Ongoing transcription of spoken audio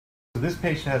So this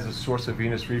patient has a source of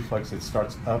venous reflux that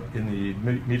starts up in the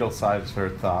medial side of her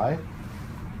thigh.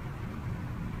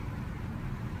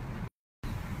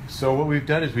 So what we've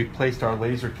done is we've placed our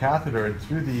laser catheter, and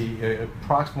through the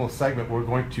proximal segment we're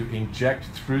going to inject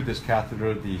through this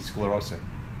catheter the sclerosant.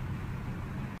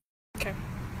 Okay.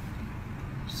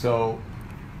 So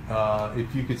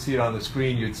if you could see it on the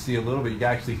screen, you'd see a little bit, you can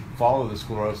actually follow the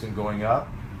sclerosant going up.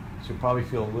 So you'll probably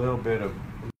feel a little bit of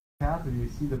catheter. You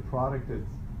see the product that's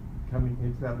coming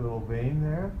into that little vein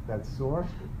there, that source,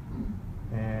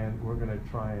 and we're going to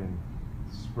try and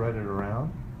spread it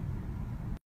around.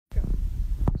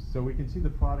 So we can see the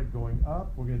product going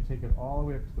up. We're going to take it all the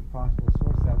way up to the proximal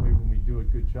source. That way, when we do a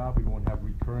good job, we won't have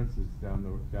recurrences down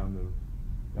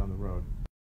the road.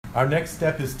 Our next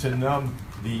step is to numb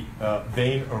the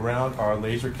vein around our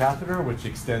laser catheter, which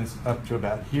extends up to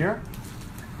about here.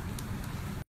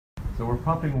 So we're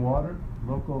pumping water,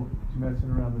 local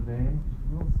tumescent around the vein.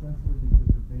 It's real sensitive because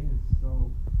the vein is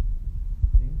so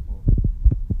painful.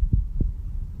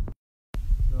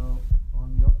 So on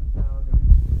the ultrasound,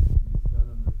 everything is done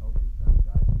under ultrasound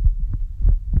guidance,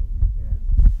 so we can put in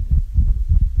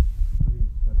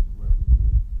tumescent where we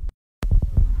need it.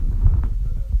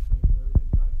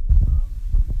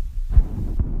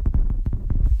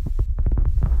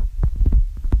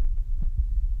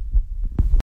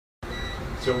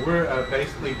 So we're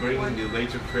basically bringing the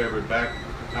laser trigger back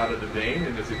out of the vein,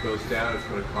 and as it goes down, it's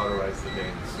going to cauterize the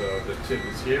vein. So the tip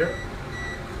is here.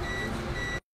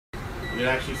 You can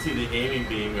actually see the aiming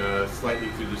being slightly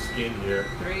through the skin here.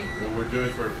 What we're doing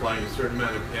is we're applying a certain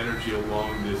amount of energy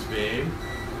along this vein.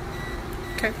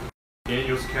 Okay.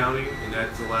 Daniel's counting, and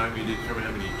that's allowing me to determine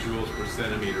how many joules per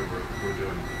centimeter we're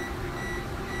doing.